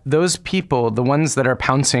 that those people, the ones that are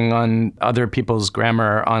pouncing on other people's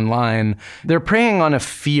grammar online, they're preying on a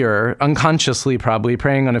fear, unconsciously probably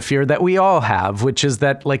preying on a fear that we all have, which is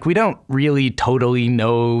that like we don't really totally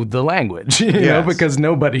know the language, you know, because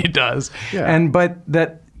nobody does. Yeah. But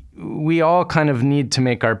that we all kind of need to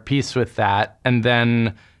make our peace with that and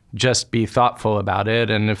then just be thoughtful about it.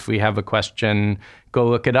 And if we have a question, go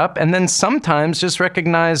look it up. And then sometimes just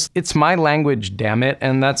recognize it's my language, damn it.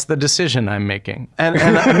 And that's the decision I'm making. And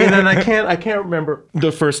I mean, and I can't remember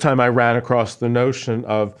the first time I ran across the notion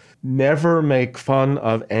of never make fun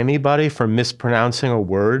of anybody for mispronouncing a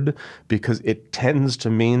word because it tends to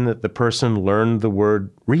mean that the person learned the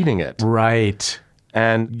word reading it. Right.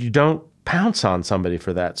 And you don't pounce on somebody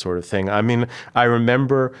for that sort of thing. I mean, I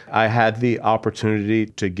remember I had the opportunity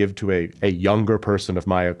to give to a younger person of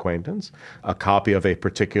my acquaintance a copy of a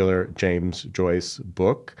particular James Joyce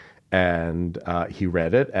book, and he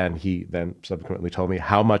read it, and he then subsequently told me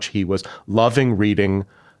how much he was loving reading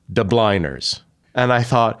Dubliners. And I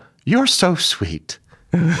thought, you're so sweet.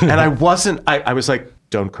 And I was like,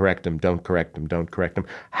 don't correct him, don't correct him, don't correct him.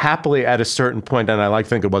 Happily, at a certain point, and I like to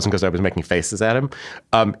think it wasn't because I was making faces at him,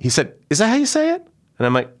 he said, is that how you say it? And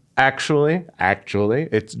I'm like, actually,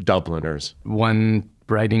 it's Dubliners. One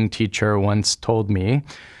writing teacher once told me,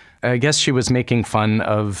 I guess she was making fun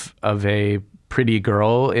of a pretty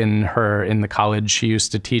girl in the college she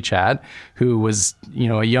used to teach at, who was, you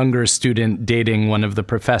know, a younger student dating one of the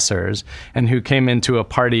professors, and who came into a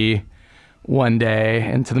party one day,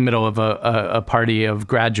 into the middle of a party of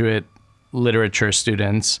graduate literature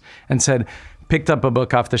students, and picked up a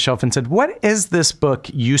book off the shelf and said, what is this book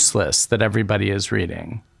Useless that everybody is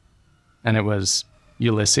reading? And it was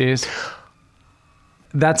Ulysses.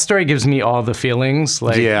 That story gives me all the feelings.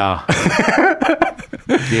 Like, yeah.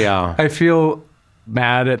 Yeah. I feel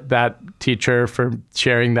mad at that teacher for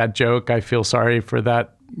sharing that joke. I feel sorry for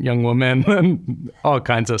that young woman and all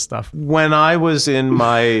kinds of stuff. When I was in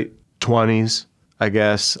my 20s, I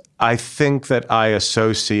guess, I think that I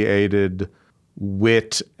associated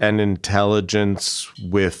wit and intelligence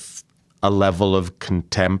with a level of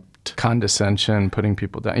contempt. Condescension, putting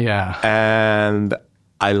people down. Yeah. And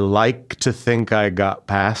I like to think I got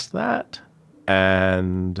past that.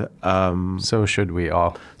 And so should we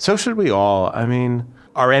all. So should we all. I mean,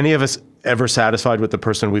 are any of us ever satisfied with the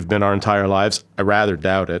person we've been our entire lives? I rather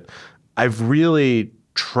doubt it. I've really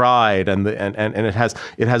tried, and it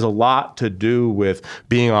has a lot to do with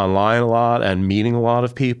being online a lot and meeting a lot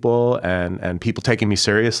of people and people taking me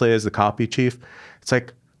seriously as the copy chief. It's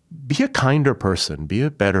like, be a kinder person, be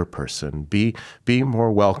a better person, be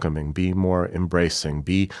more welcoming, be more embracing,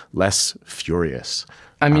 be less furious.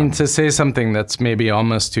 I mean, to say something that's maybe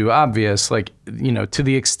almost too obvious, like, you know, to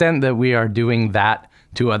the extent that we are doing that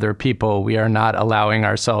to other people, we are not allowing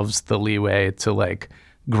ourselves the leeway to like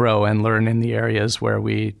grow and learn in the areas where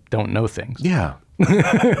we don't know things. Yeah.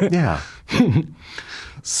 Yeah.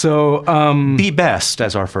 So be best,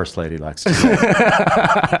 as our First Lady likes to say.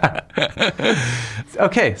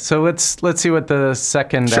 Okay, so let's see what the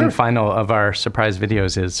second and final of our surprise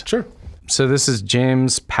videos is. Sure. So this is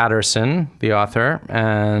James Patterson, the author,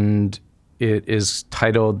 and it is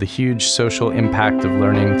titled The Huge Social Impact of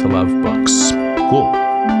Learning to Love Books. Cool.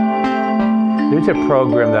 There's a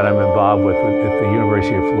program that I'm involved with at the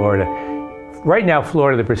University of Florida. Right now,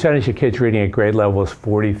 Florida, the percentage of kids reading at grade level is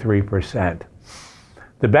 43%.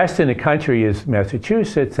 The best in the country is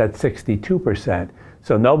Massachusetts at 62%.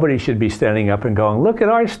 So nobody should be standing up and going, look at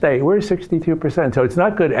our state, we're 62%. So it's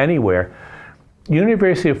not good anywhere.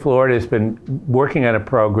 University of Florida has been working on a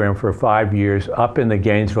program for 5 years up in the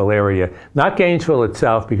Gainesville area. Not Gainesville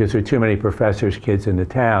itself, because there are too many professors' kids in the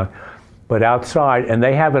town, but outside, and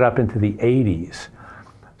they have it up into the 80s.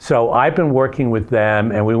 So I've been working with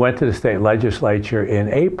them, and we went to the state legislature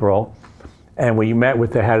in April, and we met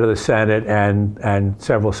with the head of the Senate and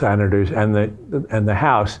several senators and the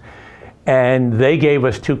House, and they gave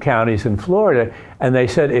us 2 counties in Florida, and they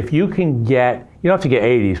said, if you can get, you don't have to get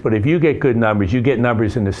 80s, but if you get good numbers, you get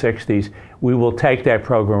numbers in the 60s, we will take that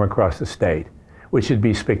program across the state, which would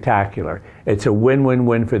be spectacular. It's a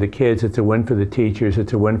win-win-win for the kids, it's a win for the teachers,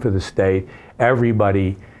 it's a win for the state.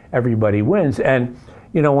 Everybody wins. And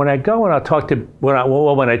you know, when I go and I talk to when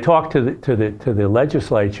I talk to the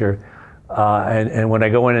legislature, and when I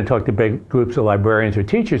go in and talk to big groups of librarians or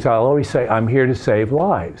teachers, I'll always say, I'm here to save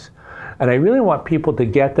lives. And I really want people to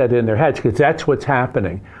get that in their heads, because that's what's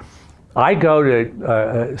happening. I go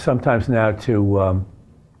to sometimes now to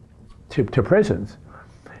prisons,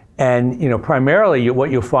 and you know, primarily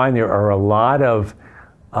what you'll find there are a lot of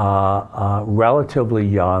relatively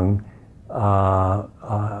young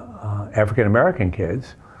African American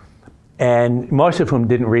kids, and most of whom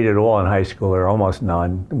didn't read at all in high school, or almost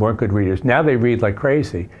none, weren't good readers. Now they read like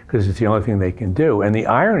crazy because it's the only thing they can do. And the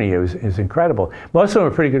irony is incredible. Most of them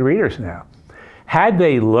are pretty good readers now. Had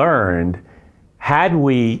they learned, had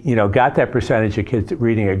we got that percentage of kids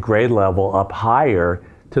reading at grade level up higher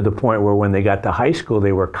to the point where when they got to high school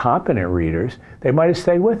they were competent readers, they might have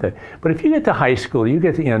stayed with it. But if you get to high school, you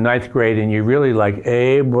get to ninth grade, and you really like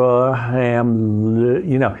Abraham,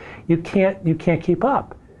 you can't keep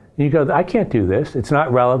up. You go, I can't do this. It's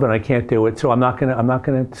not relevant. I can't do it. So I'm not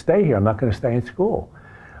gonna stay here. I'm not gonna stay in school.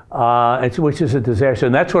 Which is a disaster.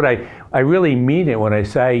 And that's what I really mean it when I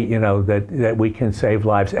say that we can save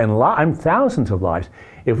lives and thousands of lives.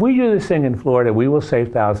 If we do this thing in Florida, we will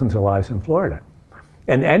save thousands of lives in Florida.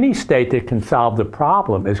 And any state that can solve the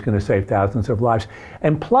problem is going to save thousands of lives.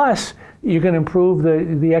 And plus, you're going to improve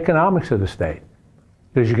the economics of the state,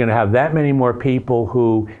 because you're going to have that many more people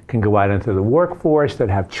who can go out into the workforce, that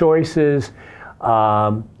have choices.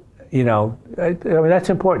 That's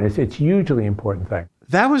important. It's a hugely important thing.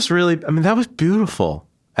 That was beautiful.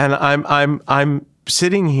 And I'm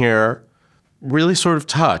sitting here really sort of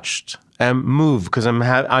touched and moved, because I'm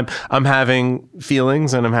having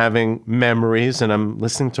feelings and I'm having memories, and I'm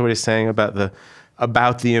listening to what he's saying about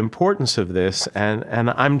the importance of this,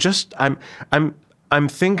 and I'm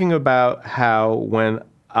thinking about how when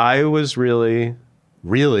I was really,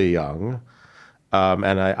 really young,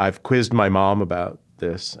 and I've quizzed my mom about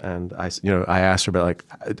this, and I asked her about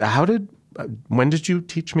when did you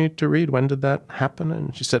teach me to read? When did that happen?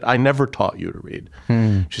 And she said, I never taught you to read.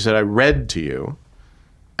 She said, I read to you,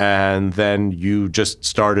 and then you just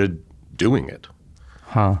started doing it.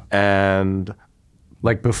 And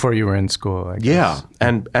like before you were in school, I guess. Yeah,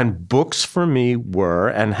 and books for me were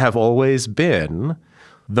and have always been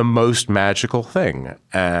the most magical thing.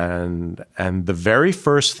 And the very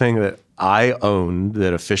first thing that I owned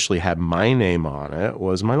that officially had my name on it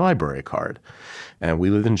was my library card. And we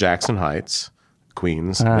lived in Jackson Heights,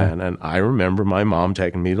 Queens, and I remember my mom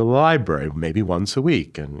taking me to the library maybe once a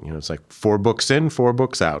week. And it's like 4 books in, 4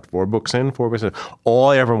 books out, 4 books in, 4 books out. All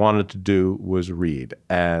I ever wanted to do was read,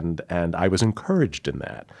 and I was encouraged in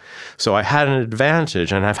that. So I had an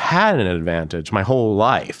advantage, and I've had an advantage my whole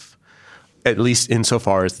life, at least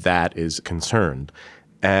insofar as that is concerned.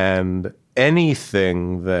 And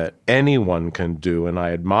anything that anyone can do, and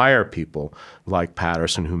I admire people like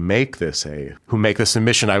Patterson who make this a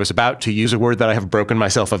mission. I was about to use a word that I have broken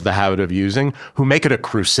myself of the habit of using, who make it a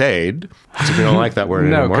crusade. So we don't like that word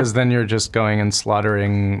anymore. No, because then you're just going and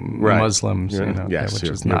slaughtering Muslims, yes, which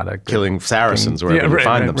is not a good killing Saracens wherever you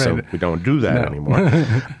find them. So we don't do that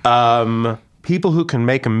anymore. People who can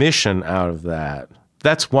make a mission out of that.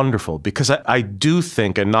 That's wonderful, because I do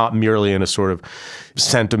think, and not merely in a sort of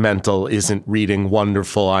sentimental, isn't reading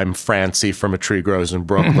wonderful, I'm Francie from A Tree Grows in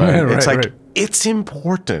Brooklyn. It's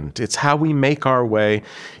important. It's how we make our way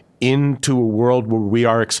into a world where we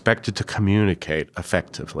are expected to communicate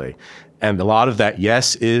effectively. And a lot of that,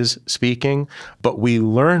 yes, is speaking, but we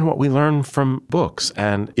learn what we learn from books.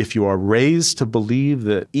 And if you are raised to believe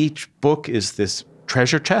that each book is this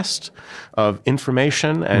treasure chest of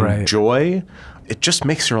information and joy, it just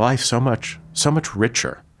makes your life so much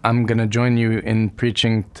richer. I'm going to join you in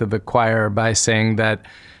preaching to the choir by saying that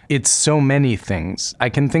it's so many things. I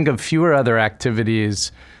can think of fewer other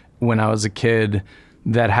activities when I was a kid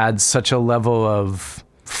that had such a level of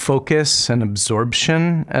focus and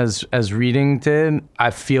absorption as reading did.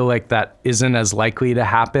 I feel like that isn't as likely to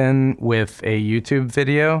happen with a YouTube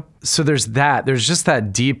video. So there's just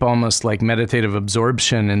that deep, almost like meditative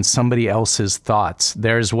absorption in somebody else's thoughts.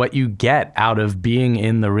 There's what you get out of being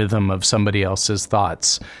in the rhythm of somebody else's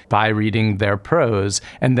thoughts by reading their prose.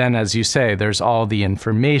 And then, as you say, there's all the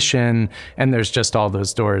information, and there's just all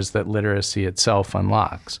those doors that literacy itself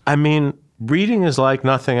unlocks. I mean, reading is like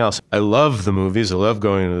nothing else. I love the movies. I love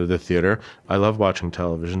going to the theater. I love watching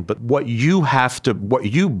television. But what you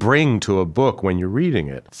bring to a book when you're reading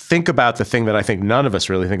it, think about the thing that I think none of us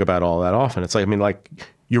really think about all that often. It's like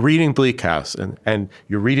you're reading Bleak House, and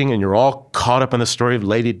you're reading and you're all caught up in the story of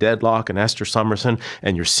Lady Dedlock and Esther Summerson,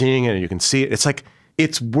 and you're seeing it and you can see it. It's like,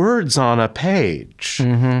 it's words on a page.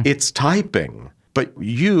 Mm-hmm. It's typing. But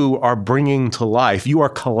you are bringing to life, you are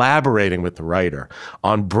collaborating with the writer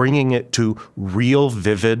on bringing it to real,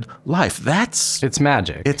 vivid life. It's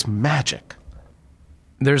magic. It's magic.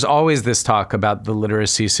 There's always this talk about the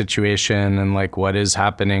literacy situation and like what is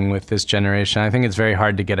happening with this generation. I think it's very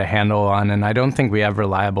hard to get a handle on, and I don't think we have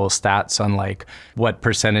reliable stats on like what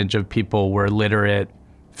percentage of people were literate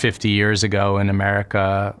 50 years ago in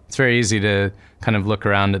America. It's very easy to kind of look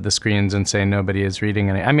around at the screens and say nobody is reading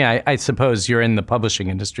any. I mean, I suppose you're in the publishing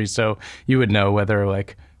industry, so you would know whether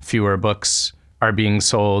like fewer books are being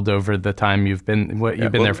sold over the time you've been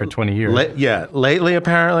there for 20 years. Lately,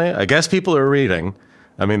 apparently, I guess people are reading.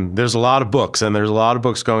 I mean, there's a lot of books, and there's a lot of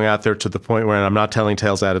books going out there to the point where, and I'm not telling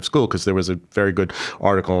tales out of school, because there was a very good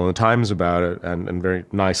article in the Times about it, and very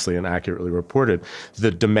nicely and accurately reported.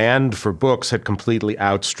 The demand for books had completely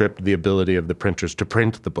outstripped the ability of the printers to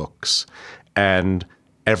print the books, and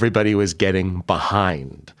everybody was getting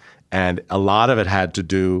behind. And a lot of it had to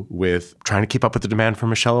do with trying to keep up with the demand for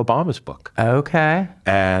Michelle Obama's book. Okay.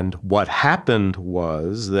 And what happened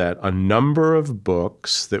was that a number of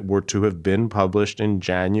books that were to have been published in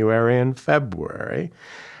January and February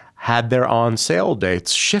had their on sale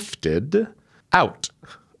dates shifted out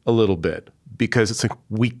a little bit, because it's like,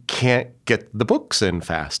 we can't get the books in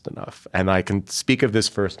fast enough. And I can speak of this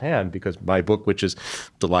firsthand, because my book, which is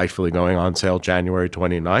delightfully going on sale January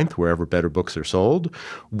 29th, wherever better books are sold,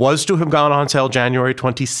 was to have gone on sale January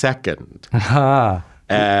 22nd.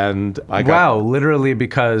 And I got literally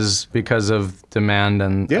because of demand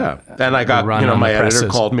and and I got my editor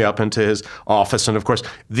called me up into his office, and of course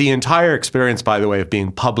the entire experience, by the way, of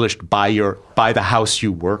being published by the house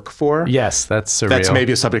you work for. Yes, that's surreal. That's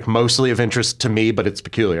maybe a subject mostly of interest to me, but it's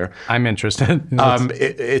peculiar. I'm interested.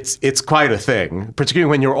 It's quite a thing, particularly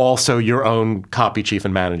when you're also your own copy chief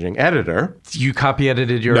and managing editor. You copy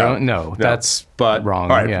edited your own? No, that's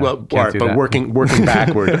wrong. All right, but working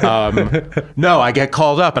backward. No, I get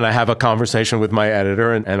called up and I have a conversation with my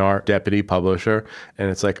editor and our deputy publisher,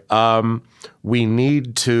 and it's like, we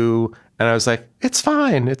need to, and I was like, it's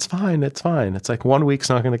fine. It's like 1 week's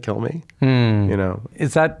not going to kill me.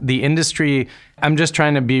 Is that the industry? I'm just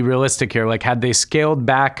trying to be realistic here. Like, had they scaled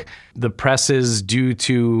back the presses due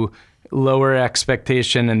to lower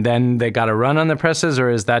expectation and then they got a run on the presses, or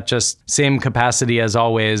is that just same capacity as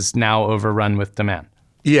always, now overrun with demand?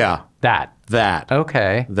 Yeah. That.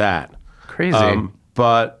 Okay. That. Crazy.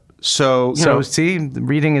 But so see,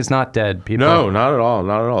 reading is not dead, people. No, not at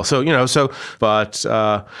all. So, but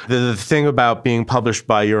the thing about being published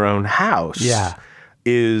by your own house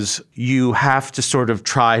is you have to sort of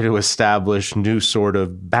try to establish new sort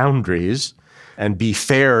of boundaries and be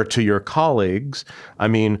fair to your colleagues. I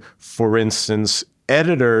mean, for instance,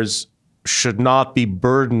 editors should not be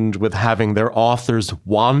burdened with having their authors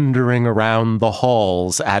wandering around the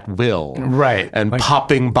halls at will. Right. And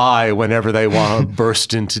popping by whenever they want to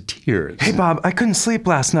burst into tears. Hey, Bob, I couldn't sleep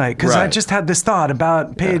last night because I just had this thought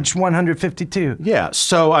about page 152. Yeah.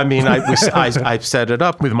 So, I mean, I set it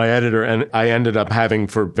up with my editor, and I ended up having,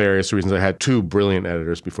 for various reasons, I had two brilliant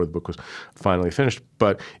editors before the book was finally finished.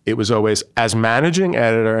 But it was always, as managing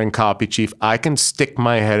editor and copy chief, I can stick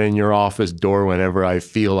my head in your office door whenever I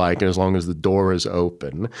feel like it, as long as the door is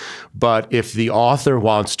open. But if the author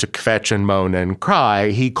wants to fetch and moan and cry,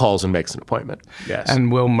 he calls and makes an appointment. Yes.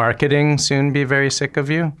 And will marketing soon be very sick of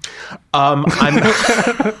you? The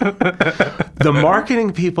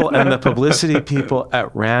marketing people and the publicity people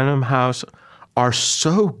at Random House are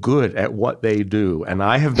so good at what they do. And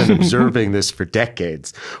I have been observing this for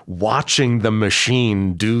decades, watching the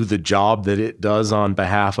machine do the job that it does on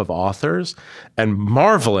behalf of authors and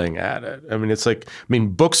marveling at it. I mean,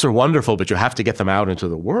 books are wonderful, but you have to get them out into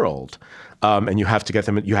the world. And you have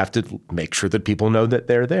to make sure that people know that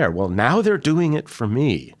they're there. Well, now they're doing it for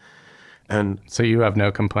me. And so you have no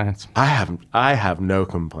complaints? I have no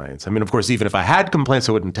complaints. I mean, of course, even if I had complaints,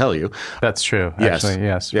 I wouldn't tell you. That's true. Actually,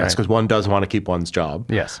 yes. Yes, because one does want to keep one's job.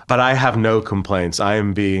 Yes. But I have no complaints. I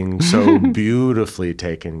am being so beautifully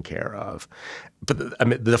taken care of.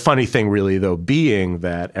 But the funny thing really, though, being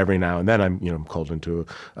that every now and then I'm called into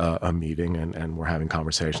a meeting and we're having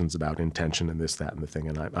conversations about intention and this, that, and the thing.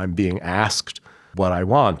 And I'm being asked what I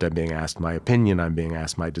want. I'm being asked my opinion. I'm being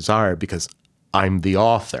asked my desire, because I'm the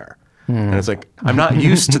author. And it's like, I'm not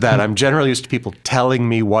used to that. I'm generally used to people telling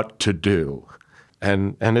me what to do.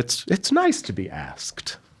 And it's nice to be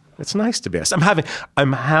asked. It's nice to be asked.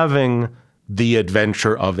 I'm having the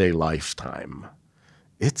adventure of a lifetime.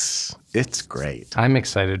 It's great. I'm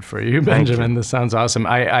excited for you, Benjamin. This sounds awesome.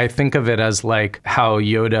 I think of it as like how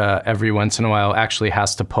Yoda every once in a while actually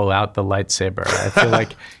has to pull out the lightsaber. I feel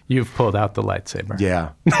like you've pulled out the lightsaber. Yeah.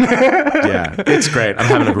 Yeah. It's great.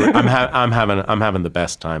 I'm having the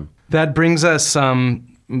best time. That brings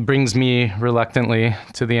me reluctantly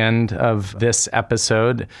to the end of this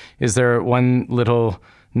episode. Is there one little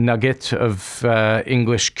nugget of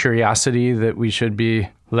English curiosity that we should be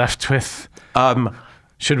left with?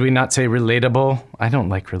 Should we not say relatable? I don't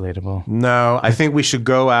like relatable. No, I think we should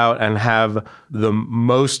go out and have the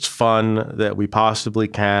most fun that we possibly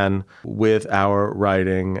can with our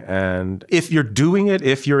writing. And if you're doing it,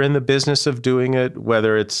 if you're in the business of doing it,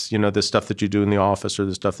 whether it's, the stuff that you do in the office or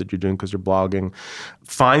the stuff that you're doing because you're blogging,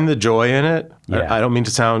 find the joy in it. Yeah. I don't mean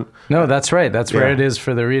to sound... No, that's right. That's where it is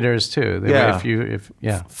for the readers too.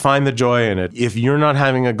 Find the joy in it. If you're not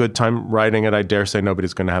having a good time writing it, I dare say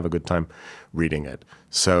nobody's going to have a good time reading it.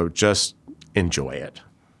 So just enjoy it.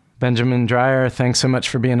 Benjamin Dreyer, thanks so much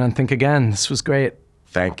for being on Think Again. This was great.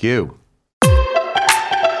 Thank you.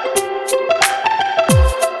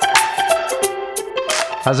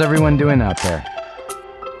 How's everyone doing out there?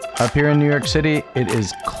 Up here in New York City, it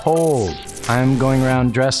is cold. I'm going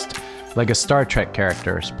around dressed like a Star Trek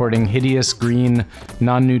character, sporting hideous green,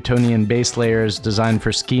 non-Newtonian base layers designed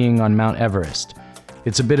for skiing on Mount Everest.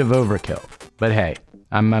 It's a bit of overkill, but hey,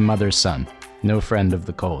 I'm my mother's son, no friend of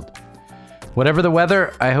the cold. Whatever the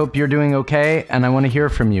weather, I hope you're doing okay, and I want to hear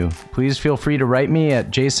from you. Please feel free to write me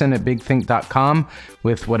at jason@bigthink.com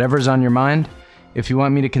with whatever's on your mind. If you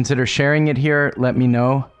want me to consider sharing it here, let me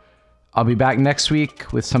know. I'll be back next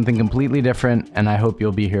week with something completely different, and I hope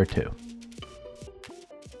you'll be here too.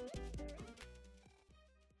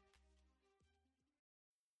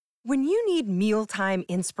 When you need mealtime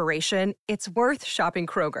inspiration, it's worth shopping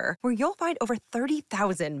Kroger, where you'll find over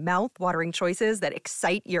 30,000 mouth-watering choices that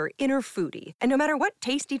excite your inner foodie. And no matter what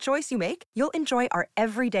tasty choice you make, you'll enjoy our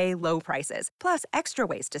everyday low prices, plus extra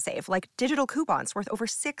ways to save, like digital coupons worth over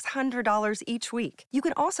 $600 each week. You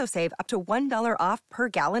can also save up to $1 off per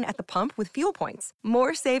gallon at the pump with fuel points.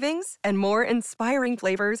 More savings and more inspiring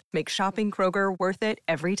flavors make shopping Kroger worth it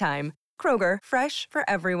every time. Kroger, fresh for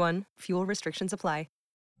everyone. Fuel restrictions apply.